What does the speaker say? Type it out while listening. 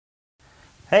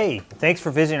Hey, thanks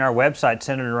for visiting our website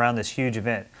centered around this huge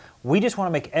event. We just want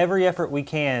to make every effort we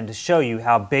can to show you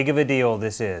how big of a deal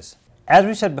this is. As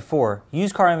we said before,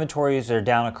 used car inventories are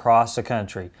down across the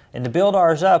country, and to build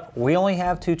ours up, we only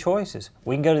have two choices.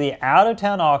 We can go to the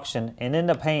out-of-town auction and end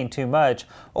up paying too much,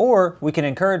 or we can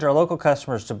encourage our local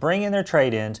customers to bring in their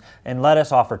trade-ins and let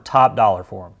us offer top dollar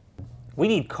for them. We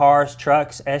need cars,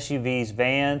 trucks, SUVs,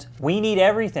 vans. We need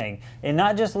everything, and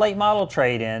not just late model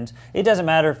trade-ins. It doesn't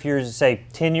matter if you're, say,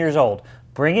 10 years old.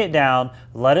 Bring it down.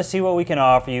 Let us see what we can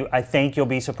offer you. I think you'll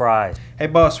be surprised. Hey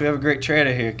boss, we have a great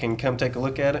trailer here. Can you come take a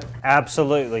look at it?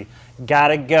 Absolutely.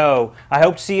 Gotta go. I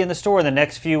hope to see you in the store in the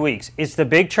next few weeks. It's the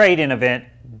big trade-in event.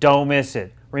 Don't miss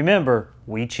it. Remember,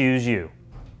 we choose you.